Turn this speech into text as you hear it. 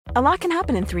A lot can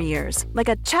happen in 3 years, like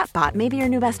a chatbot may be your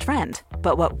new best friend.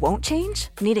 But what won't change?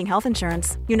 Needing health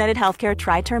insurance. United Healthcare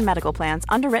Tri-Term Medical Plans,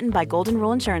 underwritten by Golden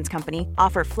Rule Insurance Company,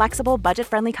 offer flexible,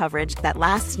 budget-friendly coverage that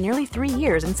lasts nearly 3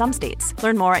 years in some states.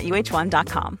 Learn more at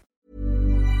uh1.com.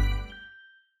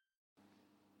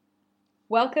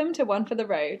 Welcome to One for the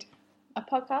Road, a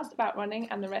podcast about running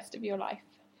and the rest of your life.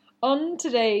 On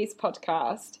today's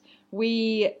podcast,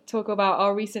 we talk about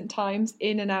our recent times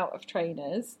in and out of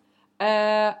trainers.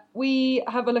 We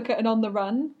have a look at an On the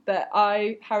Run that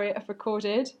Harriet, have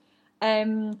recorded.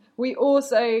 We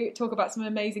also talk about some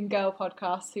amazing girl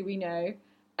podcasts who we know.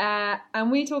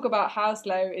 And we talk about how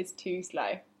slow is too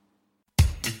slow.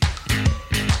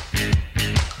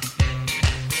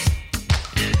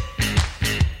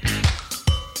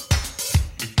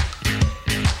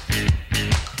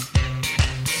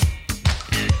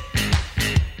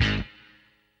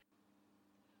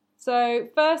 So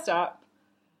first up,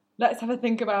 let's have a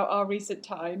think about our recent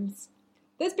times.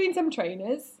 There's been some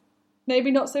trainers, maybe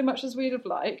not so much as we'd have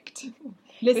liked.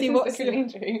 Lizzie, what's your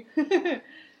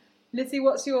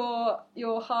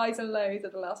highs and lows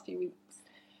of the last few weeks?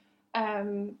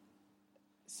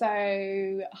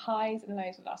 So highs and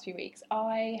lows of the last few weeks.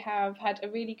 I have had a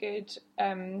really good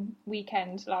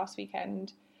weekend last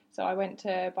weekend. So I went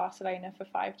to Barcelona for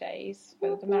 5 days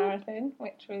for the marathon,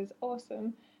 which was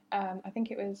awesome. I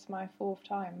think it was my 4th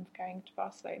time going to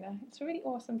Barcelona. It's a really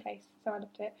awesome place, so I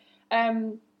loved it.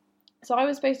 So I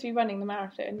was supposed to be running the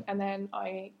marathon, and then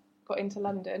I got into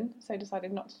London, so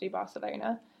decided not to do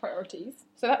Barcelona. Priorities.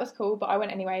 So that was cool, but I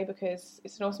went anyway because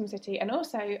it's an awesome city. And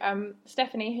also,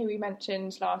 Stephanie, who we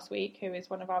mentioned last week, who is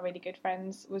one of our really good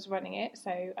friends, was running it.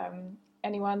 So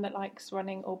anyone that likes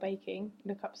running or baking,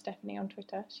 look up Stephanie on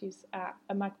Twitter. She's at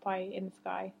a magpie in the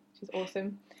sky. She's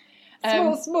awesome.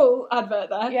 Small advert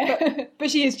there, yeah.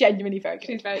 but she is genuinely very good.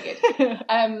 She's very good.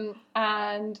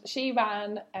 And she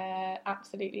ran an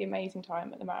absolutely amazing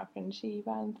time at the marathon. She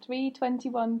ran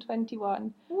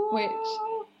 3:21:21, which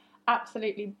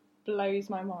absolutely blows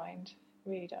my mind. It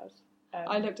really does.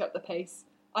 I looked up the pace.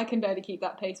 I can barely keep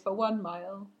that pace for 1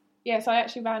 mile. Yeah, so I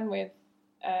actually ran with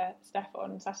Steph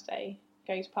on Saturday.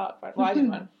 Goes park run. Well, I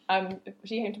didn't run.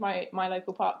 She came to my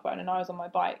local park run, and I was on my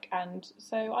bike, and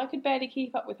so I could barely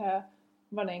keep up with her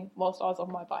running whilst I was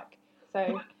on my bike.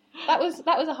 So that was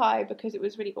a high because it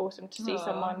was really awesome to see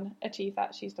someone achieve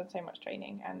that. She's done so much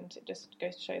training, and it just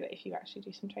goes to show that if you actually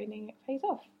do some training, it pays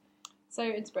off. So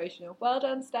inspirational. Well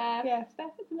done, Steph. Yeah,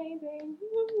 Steph is amazing.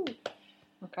 Woo.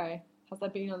 Okay. Has there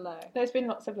been a low? There's been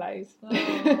lots of lows.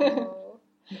 Oh.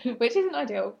 Which isn't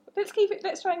ideal. Let's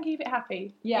try and keep it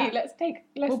happy. Yeah. Let's take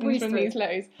lessons from these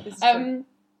lows.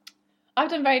 I've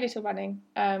done very little running.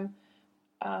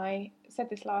 I said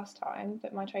this last time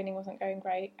that my training wasn't going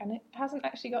great, and it hasn't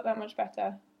actually got that much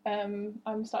better.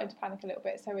 I'm starting to panic a little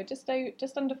bit. So we're just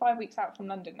under 5 weeks out from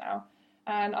London now,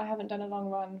 and I haven't done a long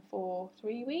run for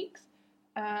 3 weeks,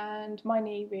 and my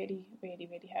knee really, really,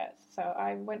 really hurts. So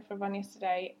I went for a run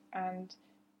yesterday, and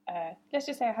let's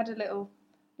just say I had a little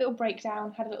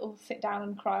breakdown, had a little sit down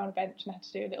and cry on a bench, and had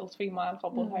to do a little 3-mile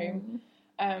hobble home.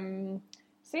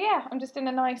 So yeah, I'm just in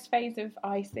a nice phase of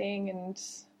icing and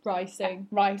ricing.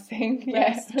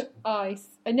 Yes.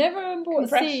 Ice. I never remember what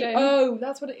Compression. Oh,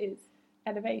 that's what it is.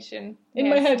 Elevation. In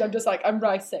my head, I'm just like, I'm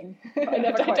ricing. But I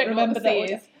never quite remember what the that.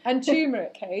 C is. And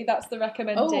turmeric, hey? That's the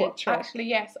recommended trick. Actually,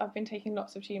 yes, I've been taking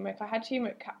lots of turmeric. I had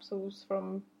turmeric capsules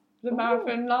from the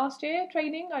marathon last year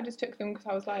training. I just took them because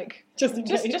I was like, just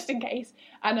in case.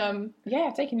 And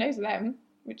I've taken loads of them,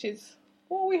 which is...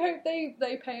 Well, we hope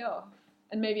they pay off.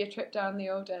 And maybe a trip down the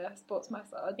old sports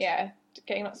massage. Yeah,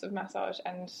 getting lots of massage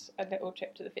and a little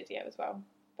trip to the physio as well.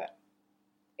 But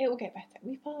it will get better.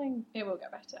 We're fine. It will get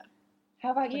better.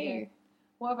 How about you?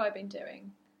 What have I been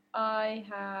doing? My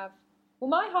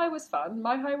high was fun.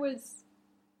 My high was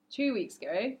 2 weeks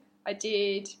ago.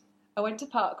 I went to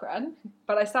parkrun,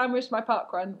 but I sandwiched my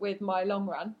parkrun with my long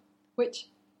run, which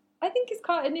I think is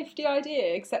quite a nifty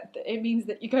idea, except that it means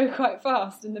that you go quite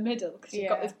fast in the middle because you've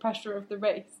got this pressure of the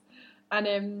race.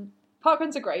 And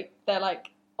parkruns are great. They're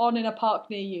like on in a park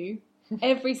near you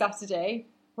every Saturday,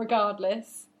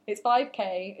 regardless. It's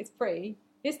 5k, it's free.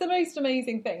 It's the most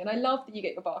amazing thing, and I love that you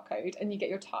get your barcode and you get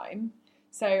your time.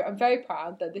 So I'm very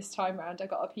proud that this time round I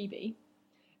got a PB.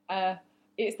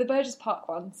 It's the Burgess Park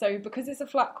one, so because it's a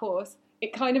flat course,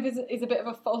 it kind of is a bit of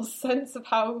a false sense of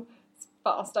how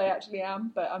fast I actually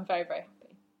am, but I'm very, very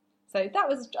happy. So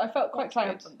I felt quite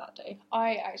triumphant that day.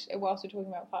 I actually, whilst we're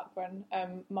talking about parkrun,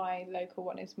 my local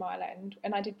one is Mile End,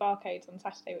 and I did barcades on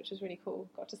Saturday, which was really cool.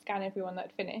 Got to scan everyone that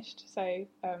had finished, so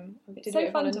it's so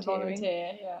fun to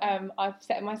volunteer. Yeah. I've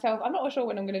set myself, I'm not sure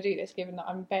when I'm going to do this, given that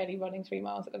I'm barely running 3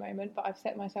 miles at the moment, but I've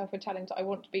set myself a challenge that I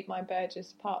want to beat my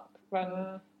Burgess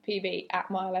parkrun PB at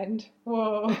Mile End.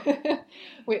 Whoa.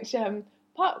 Which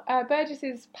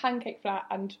Burgess's pancake flat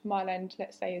and Mile End,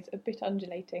 let's say, is a bit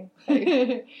undulating.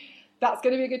 So. That's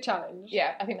going to be a good challenge.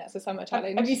 Yeah, I think that's a summer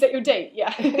challenge. Have you set your date?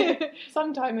 Yeah.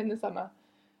 Sometime in the summer.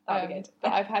 That'll be good.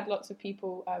 But I've had lots of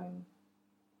people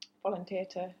volunteer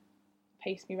to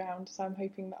pace me round, so I'm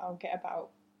hoping that I'll get about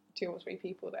 2 or 3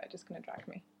 people that are just going to drag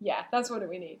me. Yeah, that's what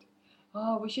we need.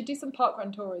 Oh, we should do some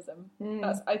parkrun tourism.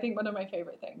 That's, I think, one of my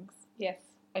favourite things. Yes.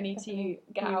 I need to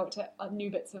get out to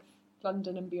new bits of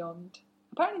London and beyond.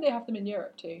 Apparently they have them in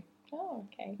Europe too. Oh,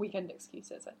 okay. Weekend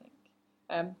excuses, I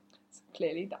think. So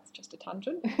clearly that's just a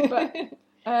tangent.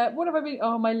 But what have I been...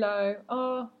 Oh, my low.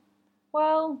 Oh,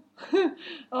 well...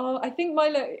 I think my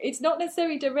low... It's not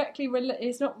necessarily directly...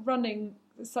 It's not running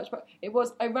as such, but it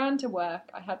was... I ran to work.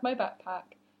 I had my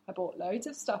backpack. I bought loads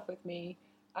of stuff with me.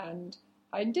 And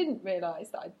I didn't realise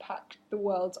that I'd packed the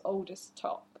world's oldest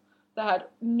top that had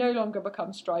no longer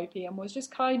become stripy and was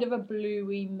just kind of a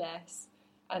bluey mess.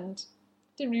 And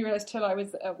didn't really realise till I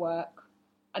was at work,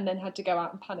 and then had to go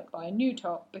out and panic buy a new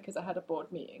top because I had a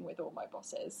board meeting with all my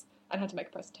bosses and had to make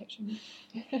a presentation.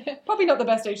 Probably not the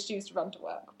best age to use to run to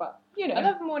work, but you know. I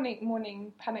love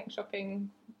morning panic shopping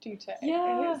tutor.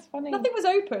 Yeah, it's funny. Nothing was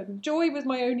open. Joy was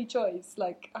my only choice.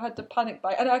 Like, I had to panic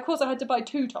buy, and of course I had to buy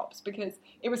 2 tops because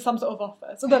it was some sort of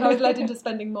offer. So then I was led into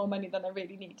spending more money than I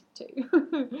really needed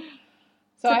to.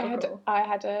 So I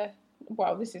had a,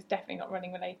 well, this is definitely not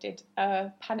running related,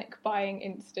 panic buying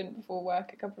incident before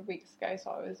work a couple of weeks ago.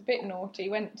 So I was a bit naughty,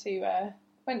 went to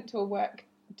a work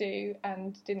do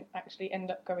and didn't actually end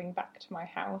up going back to my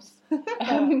house.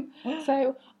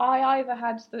 So I either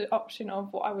had the option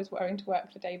of what I was wearing to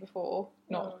work the day before,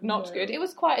 not good. It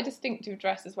was quite a distinctive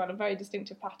dress as well, a very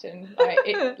distinctive pattern.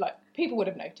 Like people would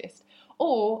have noticed,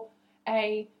 or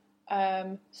a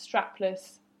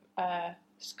strapless,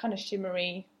 kind of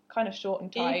shimmery, kind of short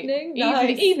and tight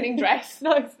evening dress,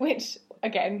 nice. Which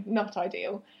again, not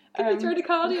ideal. Can you throw the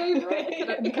cardi over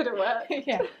it? It could have worked.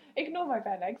 Yeah, ignore my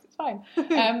bare legs, it's fine.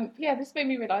 Yeah, this made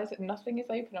me realise that nothing is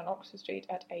open on Oxford Street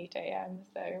at 8 a.m.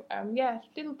 So,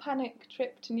 little panic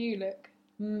trip to New Look.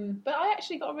 But I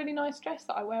actually got a really nice dress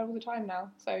that I wear all the time now.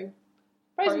 So,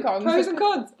 pros and cons. Pros and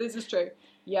cons, this is true.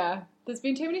 Yeah, there's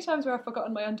been too many times where I've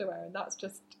forgotten my underwear and that's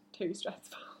just too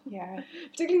stressful. Yeah.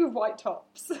 Particularly with white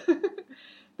tops.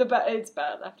 It's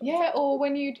better left. Yeah, or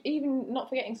when you even not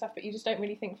forgetting stuff, but you just don't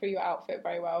really think through your outfit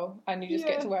very well, and you just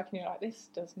get to work and you're like, this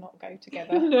does not go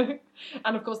together. No.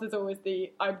 And of course, there's always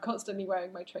I'm constantly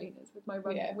wearing my trainers with my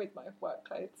with my work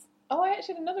clothes. Oh, I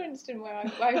actually had another incident where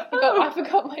I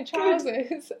forgot my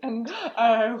trousers and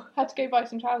had to go buy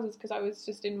some trousers because I was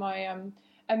just in my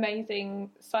amazing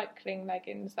cycling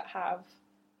leggings that have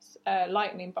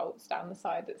lightning bolts down the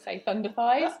side that say Thunder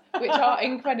Thighs, which are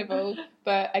incredible,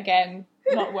 but again,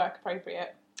 not work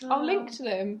appropriate. I'll link to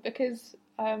them because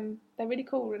they're really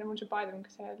cool and everyone should buy them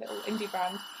because they're a little indie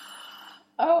brand.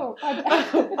 Oh,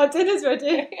 our dinner's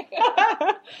ready.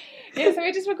 Yeah, so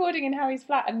we're just recording in Harry's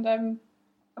flat and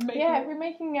we're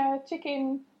making a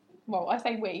chicken. Well, I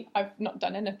say we. I've not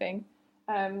done anything.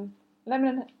 Lemon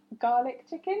and garlic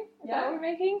chicken. Is that what we're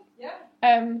making? Yeah.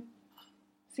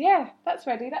 So yeah, that's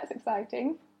ready. That's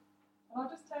exciting. I'll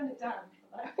just turn it down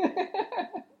for that.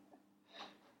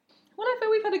 Well, I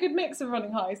feel we've had a good mix of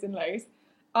running highs and lows.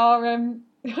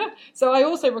 So I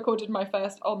also recorded my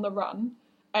first on the run.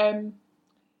 We'll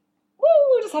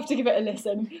just have to give it a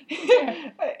listen.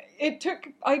 It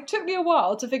took me a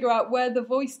while to figure out where the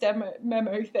voice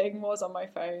memo thing was on my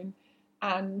phone,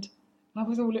 and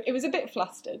it was a bit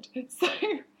flustered. So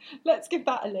let's give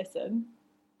that a listen.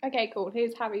 Okay, cool.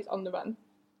 Here's Harry's on the run.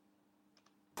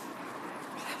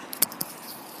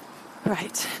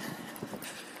 Right.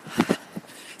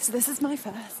 So this is my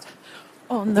first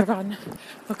on the run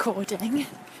recording.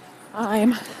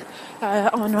 I'm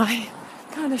on my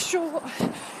kind of short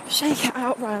shake it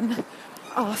out run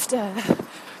after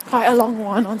quite a long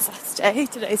one on Saturday.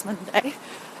 Today's Monday.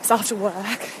 It's after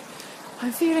work.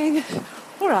 I'm feeling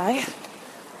alright.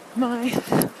 My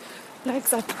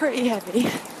legs are pretty heavy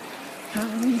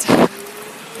and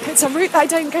it's a route that I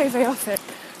don't go very often.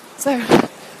 So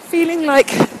feeling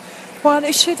like while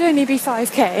it should only be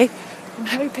 5k, I'm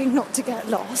hoping not to get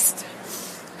lost.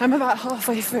 I'm about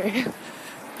halfway through.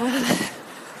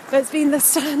 There's been the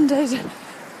standard,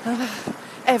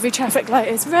 every traffic light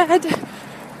is red.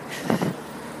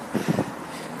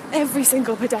 every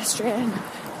single pedestrian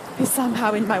is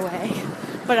somehow in my way.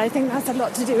 But I think that's a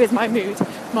lot to do with my mood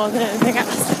more than anything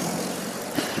else.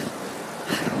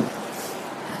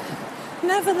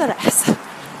 Nevertheless,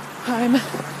 I'm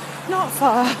not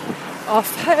far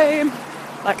off home,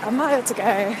 like a mile to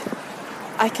go.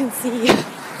 I can see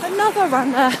another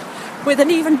runner with an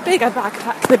even bigger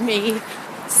backpack than me,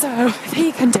 so if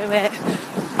he can do it,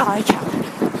 I can.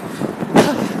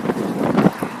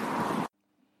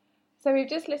 So we've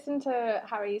just listened to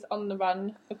Harry's On the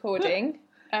Run recording.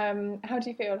 How do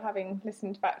you feel having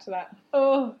listened back to that?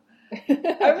 Oh,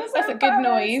 that's a good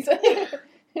noise.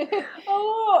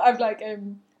 I'm like,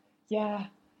 yeah.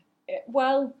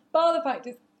 Well, bar the fact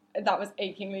is that was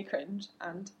achingly cringe,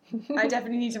 and I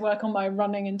definitely need to work on my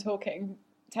running and talking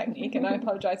technique, and I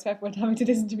apologise for everyone having to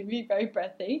listen to me be very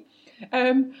breathy.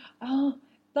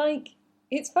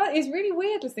 It's fun. It's really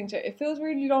weird listening to it. It feels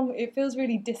really long. It feels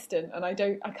really distant, and I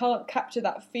can't capture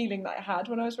that feeling that I had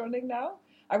when I was running now.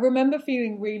 I remember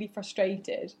feeling really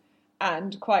frustrated,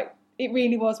 and it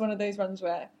really was one of those runs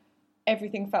where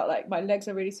everything felt like my legs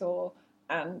are really sore,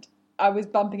 and I was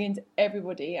bumping into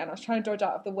everybody, and I was trying to dodge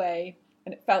out of the way,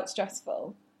 and it felt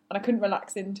stressful, and I couldn't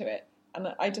relax into it.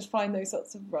 And I just find those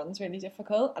sorts of runs really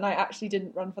difficult, and I actually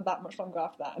didn't run for that much longer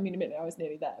after that. I mean, admittedly, I was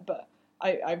nearly there, but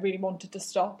I really wanted to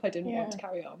stop. I didn't want to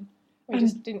carry on. You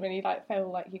just didn't really feel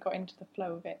like you got into the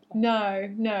flow of it. No,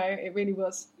 it really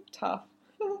was tough.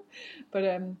 But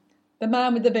the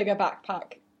man with the bigger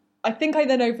backpack, I think I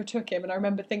then overtook him, and I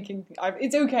remember thinking,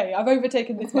 it's okay, I've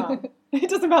overtaken this man. It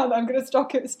doesn't matter that I'm going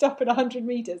to stop at 100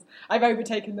 metres. I've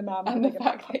overtaken the man with the bigger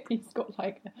backpack. That he's got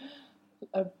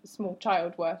a small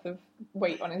child worth of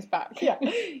weight on his back. Yeah,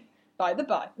 by the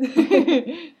by.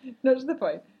 Not to the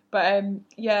point. But and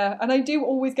I do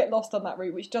always get lost on that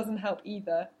route, which doesn't help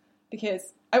either,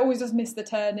 because I always just miss the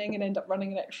turning and end up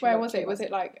running an extra. Where was it? Was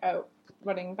it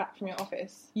running back from your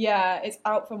office? Yeah, it's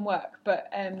out from work, but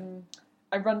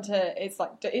I run to,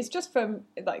 it's just from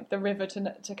the river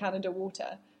to Canada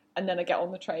Water, and then I get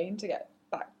on the train to get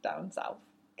back down south.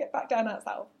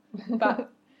 But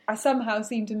I somehow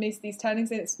seem to miss these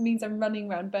turnings, and it means I'm running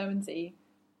around Bermondsey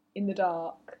in the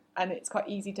dark, and it's quite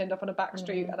easy to end up on a back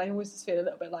street, and I always just feel a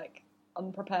little bit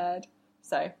unprepared.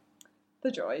 So,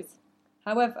 the joys.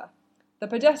 However, the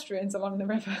pedestrians along the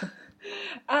river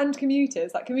and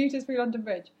commuters through London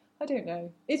Bridge, I don't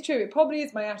know. It's true, it probably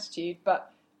is my attitude,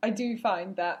 but I do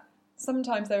find that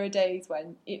sometimes there are days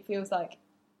when it feels like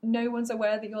no one's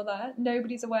aware that you're there.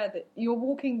 Nobody's aware that you're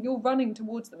running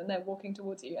towards them, and they're walking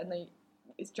towards you, and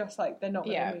it's just like they're not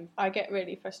going to move. I get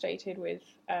really frustrated with,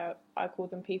 I call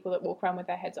them people that walk around with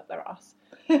their heads up their ass,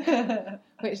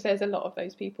 which there's a lot of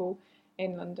those people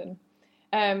in London.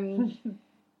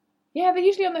 Yeah, they're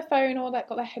usually on their phone or they've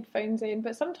got their headphones in,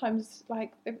 but sometimes,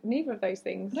 neither of those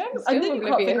things. No, and then you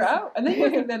can't figure it out. And then you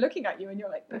think they're looking at you and you're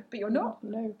like, but you're not.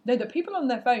 No, the people on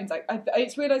their phones,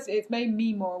 it's realised it's made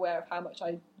me more aware of how much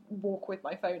I walk with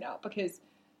my phone out, because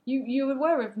you're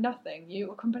aware of nothing.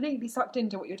 You're completely sucked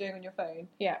into what you're doing on your phone.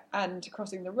 Yeah. And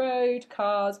crossing the road,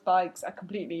 cars, bikes, are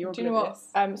completely, you're oblivious.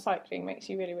 Do you know what? Cycling makes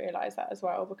you really realise that as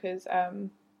well, because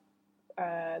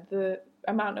the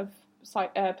amount of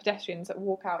pedestrians that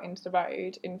walk out into the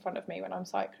road in front of me when I'm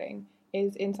cycling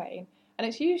is insane. And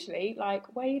it's usually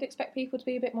where you'd expect people to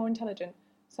be a bit more intelligent.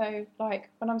 So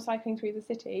when I'm cycling through the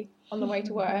city on the way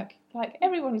to work,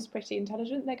 everyone's pretty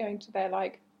intelligent. They're going to their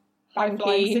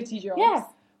high-flying city jobs. Yeah,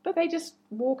 but they just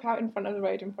walk out in front of the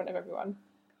road in front of everyone.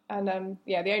 And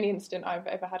the only incident I've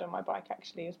ever had on my bike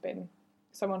actually has been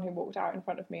someone who walked out in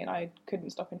front of me, and I couldn't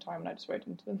stop in time and I just rode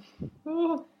into them.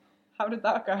 Oh, how did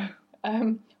that go?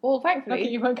 Well, thankfully, lucky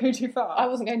you weren't going too fast. I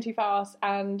wasn't going too fast,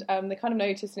 and they kind of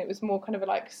noticed, and it was more kind of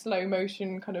a slow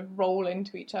motion kind of roll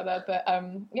into each other. But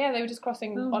they were just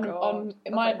crossing on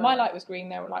my light was green,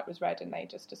 their light was red, and they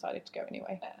just decided to go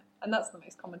anyway. Yeah, and that's the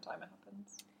most common time it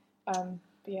happens.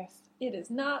 But yes, it is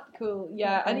not cool.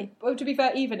 Yeah, and to be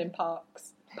fair, even in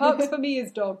parks. Parks for me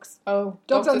is dogs. Oh,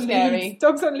 dogs are scary. Leads.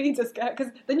 Dogs on leads are scary,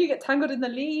 because then you get tangled in the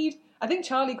lead. I think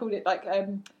Charlie called it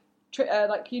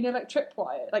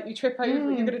tripwire. You trip over.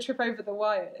 You're going to trip over the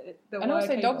wire. And also,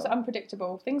 cable. Dogs are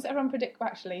unpredictable. Things that are unpredictable,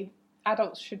 actually,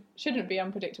 adults shouldn't be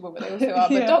unpredictable, but they also are.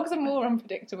 But dogs are more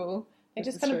unpredictable. They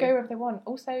just kind of go wherever they want.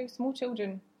 Also, small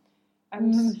children,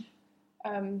 and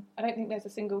I don't think there's a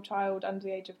single child under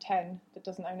the age of 10 that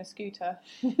doesn't own a scooter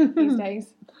these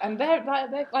days. And they're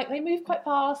they move quite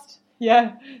fast.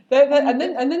 Yeah, and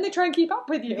then they try and keep up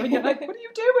with you, and you're like, "What are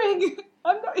you doing?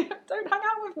 Don't hang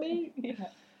out with me."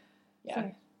 Yeah.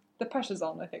 So, the pressure's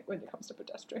on, I think, when it comes to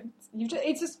pedestrians.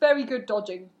 It's just very good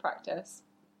dodging practice.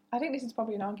 I think this is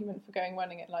probably an argument for going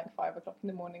running at 5 o'clock in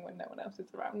the morning when no one else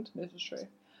is around. This is true.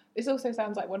 This also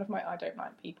sounds like one of my I don't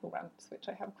like people rants, which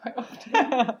I have quite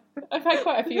often. I've had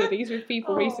quite a few of these with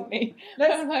people recently.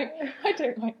 I'm like, I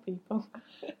don't like people.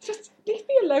 Just leave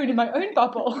me alone in my own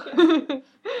bubble.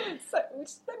 So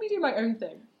just let me do my own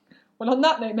thing. Well, on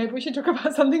that note, maybe we should talk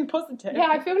about something positive. Yeah,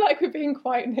 I feel like we're being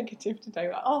quite negative today.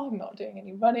 Like, I'm not doing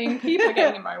any running. People are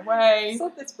getting in my way.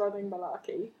 Stop this running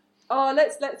malarkey. Oh,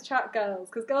 let's chat girls,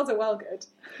 because girls are well good.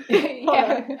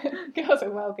 Yeah, girls are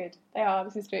well good. They are,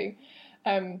 this is true.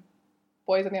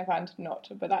 Boys, on the other hand, not.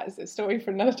 But that is a story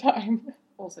for another time.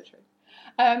 Also true.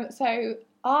 So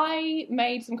I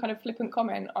made some kind of flippant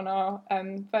comment on our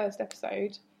first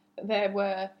episode that there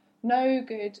were no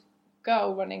good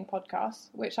girl running podcasts,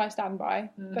 which I stand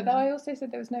by. But I also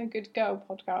said there was no good girl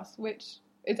podcasts, which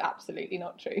is absolutely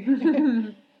not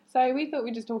true. So we thought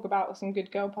we'd just talk about some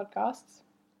good girl podcasts.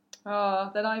 Oh,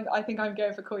 then I think I'm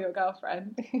going for Call Your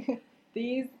Girlfriend.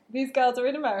 These girls are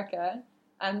in America,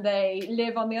 and they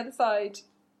live on the other side,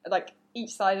 like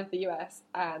each side of the US,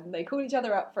 and they call each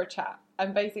other up for a chat,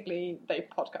 and basically they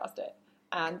podcast it,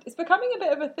 and it's becoming a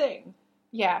bit of a thing.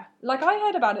 Yeah, like I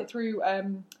heard about it through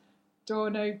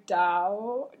Dorno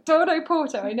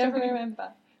Porter. I never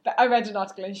remember, but I read an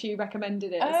article and she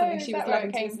recommended it as something she was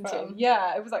loving to listen to.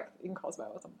 Yeah, it was like in Cosmo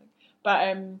or something.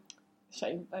 But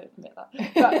shame I admit that,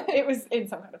 but it was in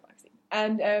some kind of magazine,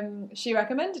 and she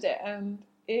recommended it, and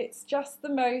it's just the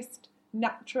most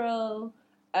natural,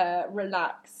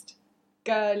 relaxed,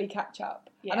 girly catch up.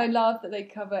 Yeah. And I love that they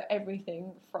cover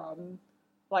everything from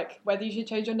like whether you should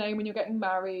change your name when you're getting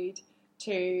married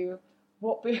to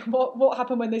what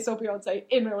happened when they saw Beyonce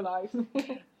in real life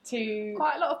to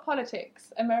quite a lot of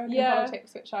politics, American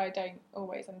politics, which I don't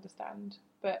always understand,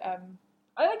 but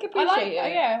I appreciate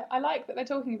it. Yeah, I like that they're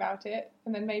talking about it,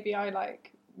 and then maybe I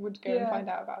would go and find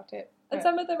out about it. And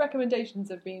some of the recommendations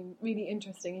have been really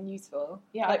interesting and useful.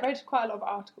 Yeah, I've read quite a lot of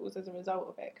articles as a result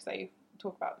of it, because they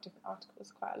talk about different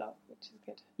articles quite a lot, which is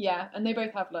good. Yeah, and they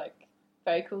both have like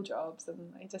very cool jobs,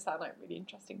 and they just sound like really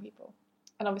interesting people.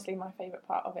 And obviously my favourite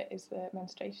part of it is the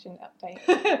menstruation update.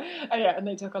 Oh yeah, and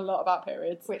they talk a lot about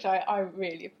periods. Which I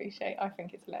really appreciate. I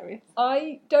think it's hilarious.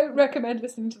 I don't recommend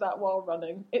listening to that while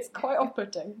running. It's quite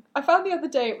off-putting. I found the other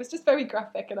day it was just very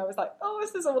graphic, and I was like, oh,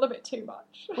 this is all a bit too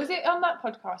much. Was it on that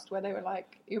podcast where they were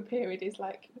like, your period is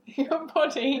like your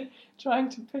body trying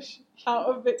to push out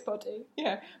of its body?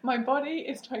 Yeah, my body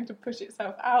is trying to push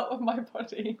itself out of my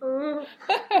body. Ooh,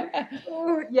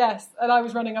 yes, and I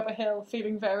was running up a hill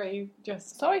feeling very just...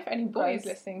 Sorry for any boys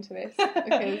listening to this,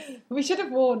 because... we should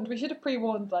have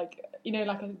pre-warned, like, you know,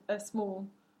 like a small...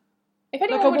 If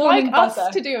anyone would like us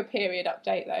to do a period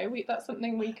update, though, that's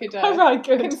something we could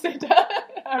consider.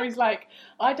 Harry's like,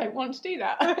 I don't want to do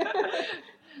that.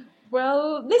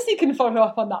 Well, Lissy can follow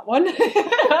up on that one.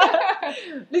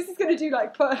 Lissy's going to do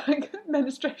like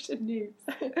menstruation news.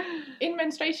 In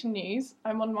menstruation news,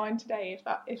 I'm on mine today.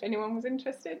 If anyone was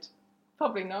interested,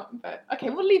 probably not. But okay,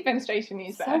 we'll leave menstruation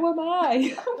news there. So am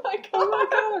I. Oh my god! Oh my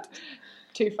god!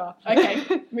 Too far.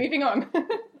 Okay, moving on.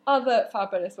 Other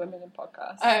fabulous women in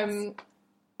podcasts.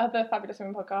 Other fabulous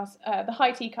women podcasts. The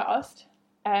High Tea Cast,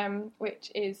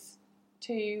 which is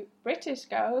two British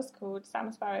girls called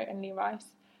Sam Sparrow and Lee Rice.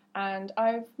 And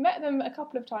I've met them a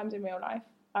couple of times in real life.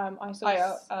 I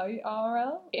saw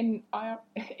IRL? In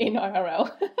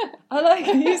IRL. I like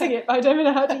using it, but I don't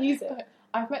know how to use it.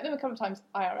 I've met them a couple of times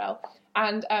IRL.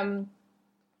 And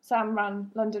Sam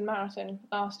ran London Marathon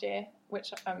last year,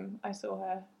 which I saw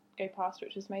her go past,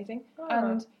 which was amazing. Oh.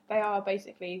 And they are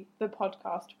basically the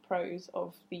podcast pros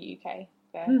of the UK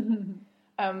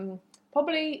there.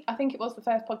 Probably, I think it was the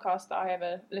first podcast that I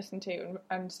ever listened to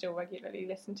and still regularly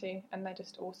listen to, and they're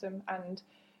just awesome and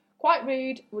quite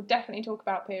rude, would definitely talk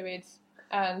about periods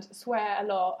and swear a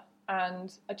lot,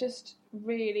 and are just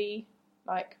really,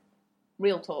 like,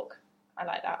 real talk. I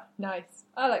like that. Nice.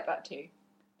 I like that too.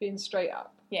 Being straight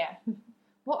up. Yeah.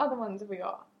 What other ones have we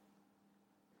got?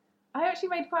 I actually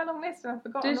made quite a long list and I've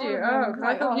forgotten. Did you? Oh,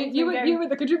 I thought you were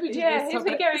the contributor. Yeah, he's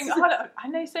been going, I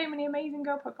know so many amazing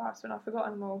girl podcasts and I've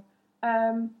forgotten them all.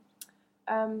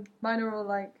 Mine are all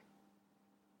like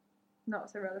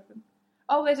not so relevant.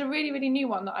 Oh, there's a really, really new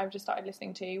one that I've just started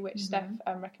listening to, which Steph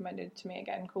recommended to me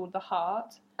again, called The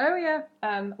Heart. Oh yeah.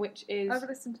 Which is... I've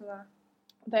listened to that.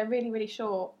 They're really, really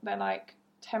short. They're like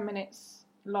 10 minutes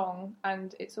long,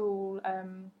 and it's all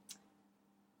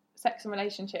sex and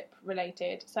relationship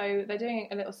related. So they're doing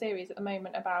a little series at the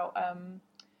moment about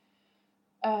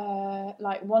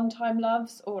like one-time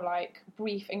loves or like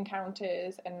brief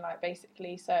encounters, and like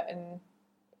basically certain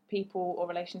people or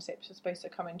relationships are supposed to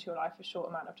come into your life a short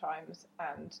amount of times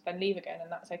and then leave again, and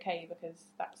that's okay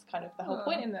because that's kind of the whole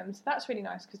point in them. So that's really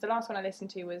nice, because the last one I listened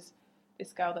to was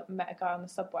this girl that met a guy on the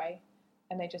subway,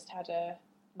 and they just had a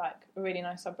really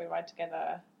nice subway ride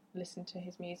together, listened to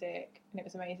his music, and it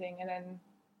was amazing. And then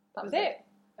that was it.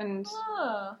 And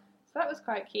so that was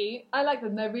quite cute. I like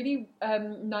them. They're really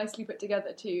nicely put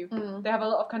together too. They have a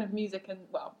lot of kind of music and,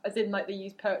 well, as in like they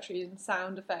use poetry and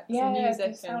sound effects and music. Yeah,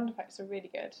 the sound effects are really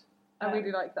good. I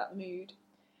really like that mood.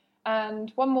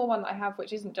 And one more one that I have,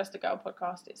 which isn't just a girl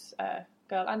podcast, it's a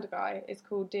girl and a guy. It's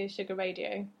called Dear Sugar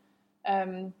Radio,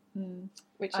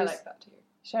 which I like that too.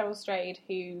 Cheryl Strayed,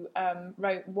 who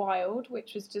wrote Wild,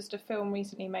 which was just a film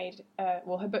recently made.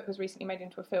 Her book was recently made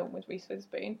into a film with Reese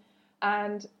Witherspoon.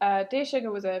 And Dear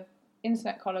Sugar was a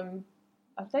internet column.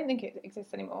 I don't think it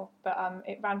exists anymore, but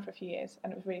it ran for a few years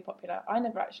and it was really popular. I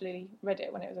never actually read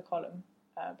it when it was a column,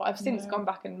 but I've since gone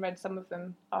back and read some of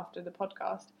them after the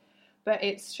podcast. But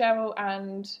it's Cheryl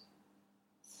and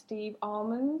Steve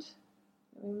Almond.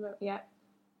 Yeah.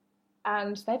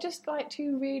 And they're just like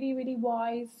two really, really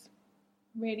wise,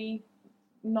 really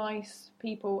nice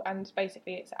people. And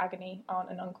basically it's Agony, Aunt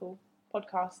and Uncle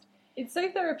podcast. It's so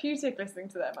therapeutic listening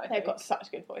to them, I think. They've got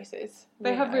such good voices.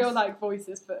 They have real, like,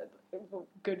 voices for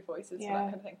good voices for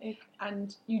that kind of thing.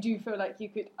 And you do feel like you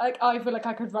could... Like, I feel like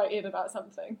I could write in about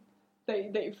something.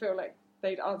 They feel like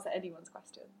they'd answer anyone's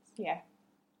questions. Yeah.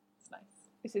 It's nice.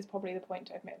 This is probably the point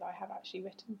to admit that I have actually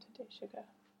written to Dear Sugar.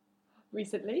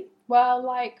 Recently? Well,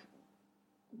 like,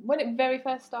 when it very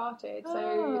first started,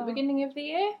 so the beginning of the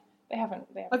year, they haven't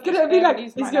I was going to be like,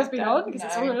 is yours been on? Because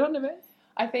it's all anonymous.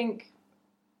 I think,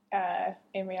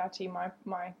 in reality,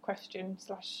 my question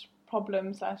 /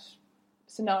 problem /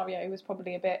 scenario was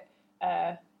probably a bit,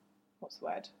 what's the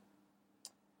word?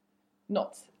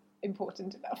 Not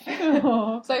important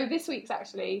enough. So this week's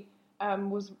actually...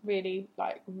 was really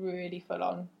full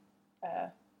on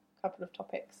couple of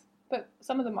topics, but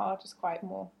some of them are just quite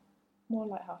more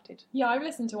lighthearted. Yeah, I've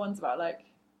listened to ones about like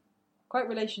quite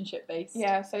relationship based.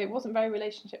 Yeah, so it wasn't very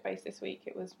relationship based this week.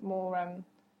 It was more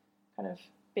kind of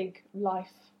big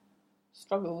life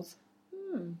struggles.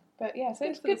 But yeah, so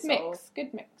it's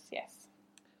good mix. Yes.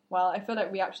 Well, I feel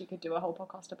like we actually could do a whole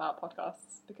podcast about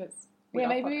podcasts because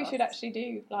maybe we should actually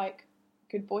do like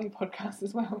good boy podcasts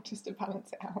as well, just to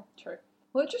balance it out. True.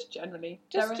 Well, just generally.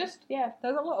 There's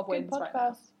a lot of wins right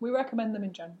now. We recommend them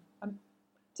in general.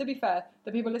 To be fair,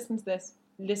 the people listening to this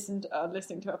listening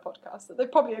to a podcast, so they're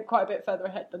probably quite a bit further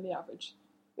ahead than the average.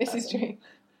 This is true.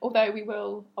 Although we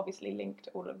will obviously link to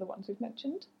all of the ones we've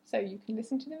mentioned, so you can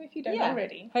listen to them if you don't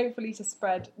already. Hopefully to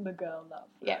spread the girl love.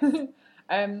 Yes.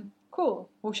 Cool.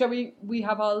 Well, shall we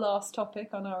have our last topic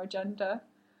on our agenda?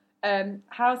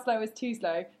 How slow is too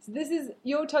slow? So this is,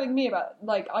 you're telling me about,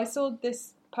 like, I saw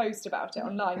this post about it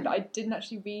online, but I didn't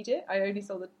actually read it. I only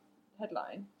saw the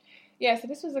headline. Yeah, so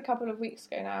this was a couple of weeks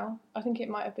ago now. I think it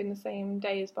might have been the same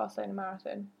day as Barcelona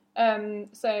Marathon.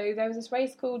 So there was this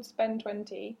race called Spend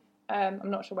 20.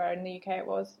 I'm not sure where in the UK it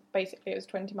was. Basically, it was a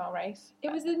 20-mile race.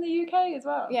 It was in the UK as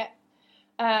well? Yeah.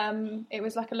 It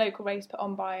was like a local race put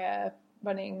on by a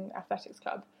running athletics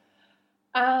club.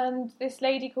 And this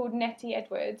lady called Nettie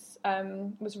Edwards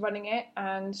was running it,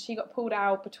 and she got pulled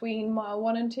out between mile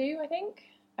 1 and 2, I think.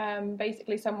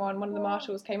 Basically, one of the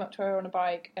marshals came up to her on a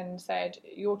bike and said,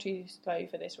 "You're too slow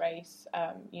for this race.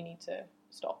 You need to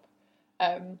stop."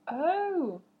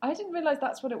 I didn't realise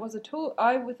that's what it was at all.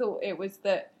 I thought it was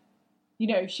that,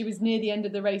 she was near the end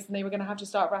of the race and they were going to have to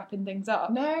start wrapping things up.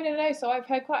 No. So I've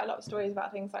heard quite a lot of stories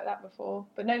about things like that before.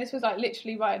 But no, this was like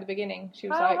literally right at the beginning. She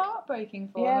was How heartbreaking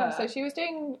for her. Yeah, so she was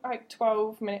doing like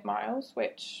 12-minute miles,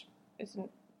 which isn't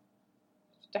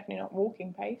definitely not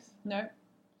walking pace. No.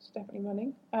 It's definitely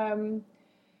running.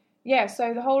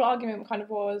 So the whole argument kind of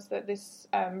was that this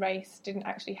race didn't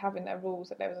actually have in their rules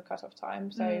that there was a cut-off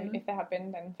time. So if there had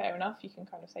been, then fair enough. You can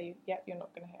kind of say, you're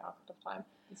not going to hit our cut-off time.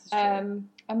 This is true.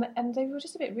 And they were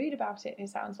just a bit rude about it, it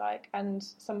sounds like. And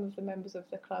some of the members of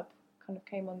the club kind of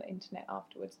came on the internet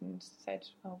afterwards and said,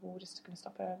 "Oh, well, we're just going to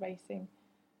stop her racing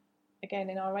again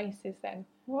in our races then."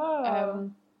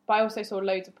 Whoa. But I also saw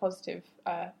loads of positive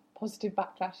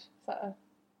backlash.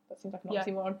 That seems like an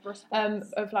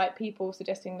oxymoron. Of like people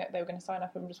suggesting that they were going to sign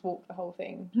up and just walk the whole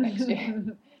thing next year.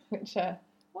 Which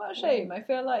what a shame. I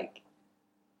feel like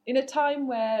in a time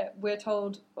where we're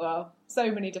told,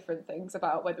 so many different things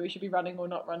about whether we should be running or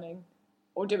not running,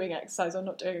 or doing exercise or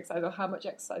not doing exercise, or how much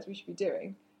exercise we should be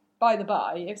doing. By the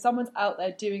by, if someone's out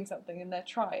there doing something and they're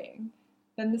trying,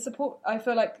 then the support. I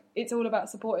feel like it's all about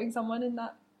supporting someone in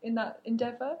that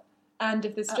endeavour. And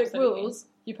if there's strict rules,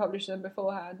 you publish them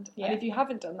beforehand. Yeah. And if you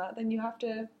haven't done that, then you have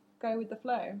to go with the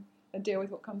flow and deal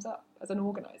with what comes up as an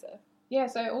organiser. Yeah,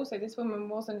 so also this woman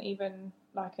wasn't even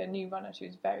like a new runner. She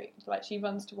was she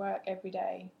runs to work every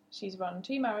day. she's run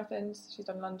 2 marathons. She's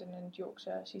done London and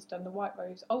Yorkshire. She's done the White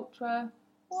Rose Ultra.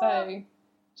 Wow. So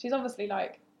she's obviously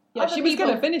like... Yeah, she was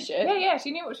going to finish it. Yeah,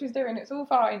 she knew what she was doing. It's all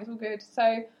fine. It's all good.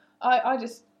 So I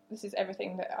just... This is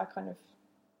everything that I kind of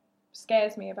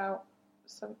scares me about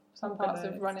some parts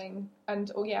of running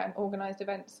and organised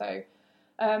events. So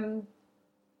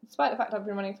despite the fact I've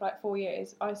been running for like 4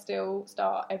 years, I still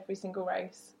start every single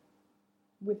race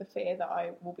with the fear that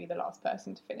I will be the last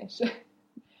person to finish.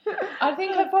 I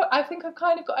think I've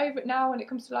kind of got over it now when it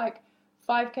comes to like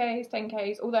 5Ks,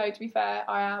 10Ks, although to be fair,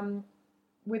 I am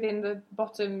within the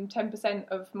bottom 10%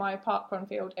 of my parkrun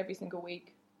field every single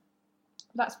week.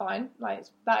 That's fine. Like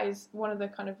that is one of the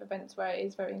kind of events where it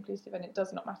is very inclusive and it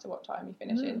does not matter what time you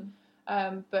finish in.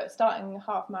 But starting a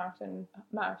half marathon,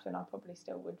 I probably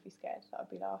still would be scared that I'd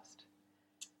be last.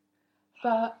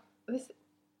 But this...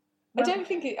 I don't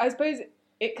think it... I suppose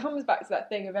it comes back to that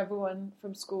thing of everyone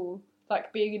from school,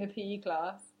 like being in a PE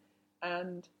class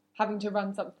and having to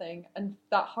run something and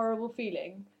that horrible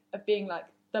feeling of being like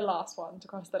the last one to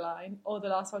cross the line or the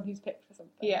last one who's picked for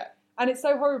something. Yeah. And it's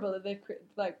so horrible that they've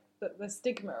like the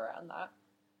stigma around that,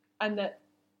 and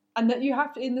that you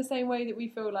have to, in the same way that we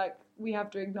feel like we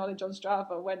have to acknowledge on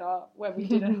Strava when we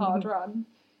did a hard run,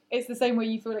 it's the same way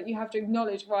you feel like you have to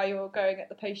acknowledge why you're going at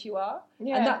the pace you are.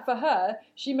 Yeah. And that for her,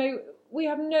 we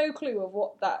have no clue of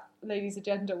what that lady's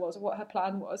agenda was or what her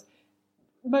plan was.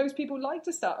 Most people like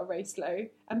to start a race slow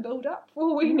and build up. For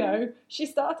all we know, she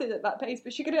started at that pace,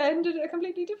 but she could have ended at a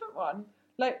completely different one.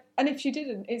 Like, and if she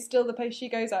didn't, it's still the pace she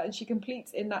goes at and she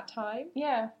completes in that time.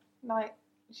 Yeah, like,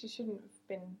 she shouldn't have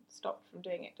been stopped from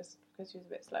doing it just because she was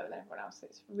a bit slower than everyone else.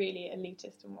 It's really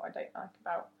elitist and what I don't like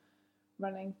about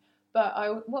running. But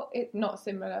not a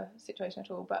similar situation at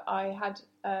all, but I had,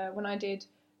 when I did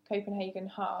Copenhagen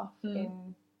half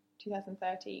in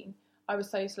 2013, I was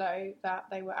so slow that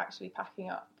they were actually packing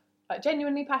up, like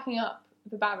genuinely packing up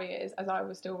the barriers as I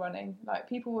was still running. Like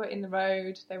people were in the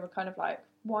road, they were kind of like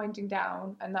winding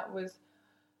down, and that was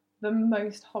the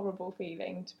most horrible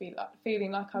feeling, to be like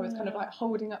feeling like I was kind of like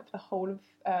holding up the whole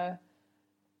of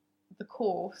the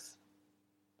course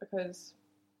because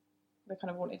they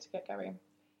kind of wanted to get going.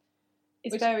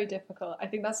 It's very difficult. I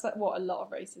think that's what a lot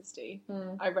of races do.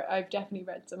 I've definitely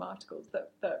read some articles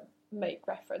that make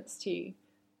reference to,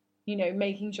 you know,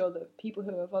 making sure that people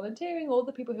who are volunteering or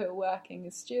the people who are working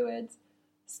as stewards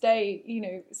stay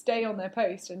on their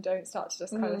post and don't start to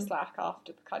just kind of slack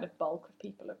after the kind of bulk of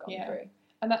people have gone through.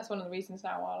 And that's one of the reasons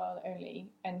now why I'll only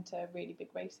enter really big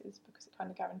races, because it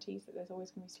kind of guarantees that there's always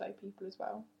going to be slow people as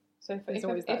well. So if a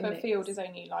field is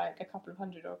only like a couple of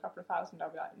hundred or a couple of thousand, I'll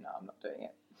be like, no, I'm not doing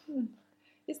it.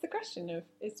 It's the question of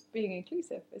it's being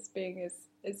inclusive, it's being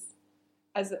as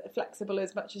flexible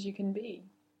as much as you can be,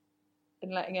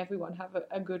 and letting everyone have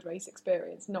a good race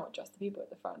experience, not just the people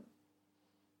at the front.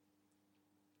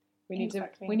 We need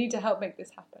to help make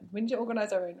this happen. We need to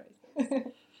organise our own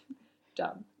races.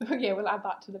 Done. Yeah, we'll add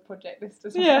that to the project list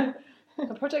as well. Yeah,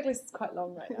 the project list is quite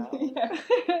long right now.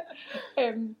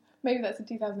 Maybe that's a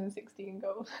 2016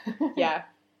 goal. Yeah,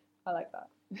 I like that.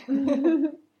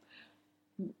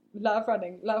 Love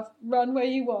running. Run where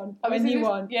you want, when you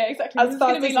want. Yeah, exactly. It's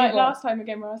going to be like last time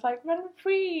again, where I was like, run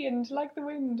free and like the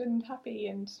wind and happy,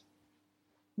 and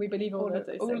we believe all of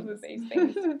those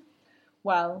things.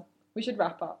 Well, we should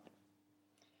wrap up.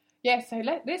 Yeah, so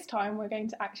this time we're going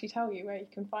to actually tell you where you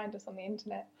can find us on the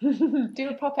internet. Do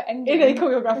a proper ending. In a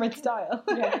Call Your Girlfriend style.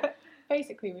 Yeah.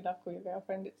 Basically, we love Call Your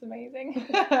Girlfriend. It's amazing.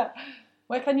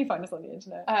 Where can you find us on the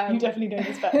internet? You definitely know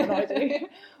this better than I do.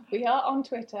 We are on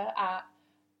Twitter at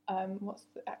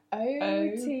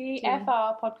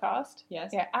OTFR Podcast.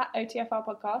 Yes. Yeah, at OTFR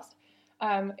Podcast.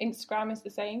 Instagram is the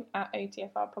same, at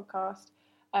OTFR Podcast.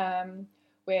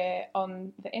 We're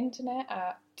on the internet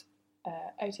at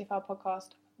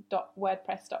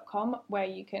OTFRpodcast.wordpress.com, where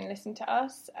you can listen to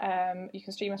us. You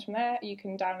can stream us from there. You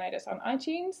can download us on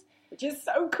iTunes, which is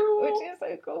so cool. We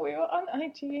were on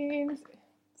iTunes.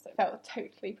 Felt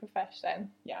totally profesh then.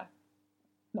 Yeah.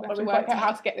 We'll have to work out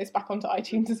how to get this back onto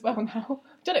iTunes as well now.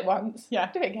 Done it once.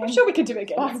 Yeah. Do it again. I'm sure we can do it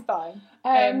again. It's fine.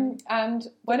 And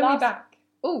when are we back?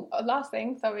 Oh, last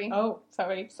thing. Sorry. Oh,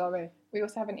 sorry. We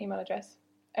also have an email address,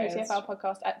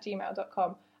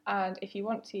 otfrpodcast@gmail.com. And if you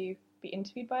want to be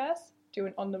interviewed by us, do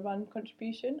an on-the-run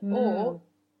contribution, or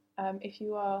if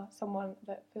you are someone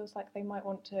that feels like they might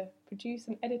want to produce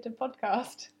and edit a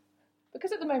podcast,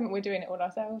 because at the moment we're doing it all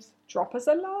ourselves, drop us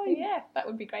a line. Yeah, that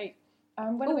would be great.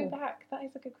 When are we back? That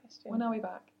is a good question. When are we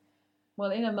back?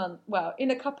 Well, in a month. Well, in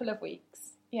a couple of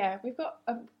weeks. Yeah, we've got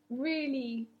a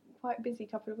really quite busy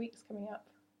couple of weeks coming up.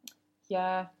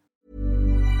 Yeah.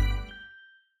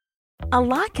 A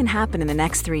lot can happen in the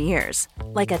next 3 years.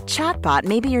 Like a chatbot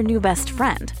may be your new best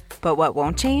friend. But what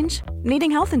won't change?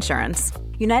 Needing health insurance.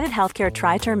 United Healthcare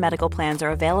Tri-Term Medical Plans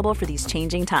are available for these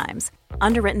changing times.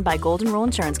 Underwritten by Golden Rule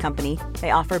Insurance Company,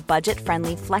 they offer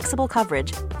budget-friendly, flexible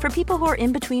coverage for people who are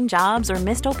in between jobs or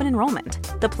missed open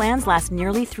enrollment. The plans last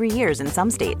nearly 3 years in some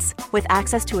states, with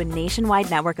access to a nationwide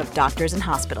network of doctors and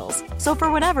hospitals. So for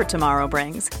whatever tomorrow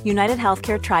brings, United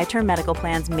Healthcare Tri-Term Medical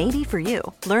Plans may be for you.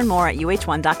 Learn more at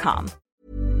uh1.com.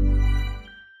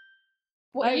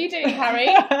 What are you doing, Harry?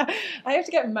 I have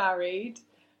to get married.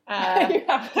 You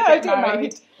have to get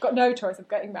married. Got no choice of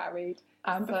getting married.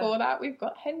 And before that, we've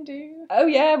got hen do. Oh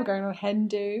yeah, we're going on hen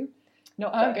do.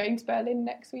 I'm going to Berlin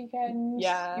next weekend.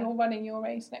 Yeah. You're running your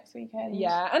race next weekend.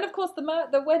 Yeah, and of course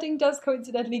the wedding does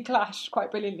coincidentally clash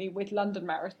quite brilliantly with London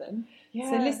Marathon. Yeah.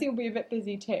 So Lissy will be a bit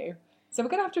busy too. So we're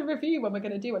going to have to review when we're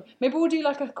going to do one. Maybe we'll do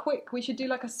we should do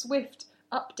like a swift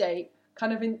update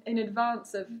kind of in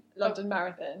advance of London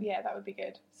Marathon. Yeah, that would be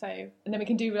good. So, and then we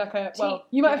can do you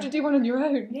might have to do one on your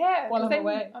own. Yeah, while I'm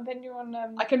away. And then you're on.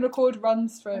 I can record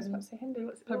runs from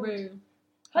Peru.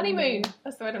 Honeymoon.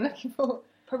 That's the word I'm looking for.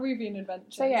 Peruvian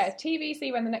adventures. So yeah,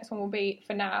 TBC when the next one will be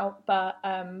for now, but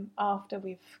after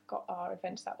we've got our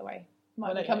adventures out of the way,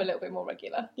 might become a little bit more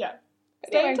regular. Yeah.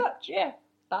 Stay in touch. Yeah.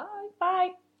 Bye.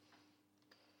 Bye.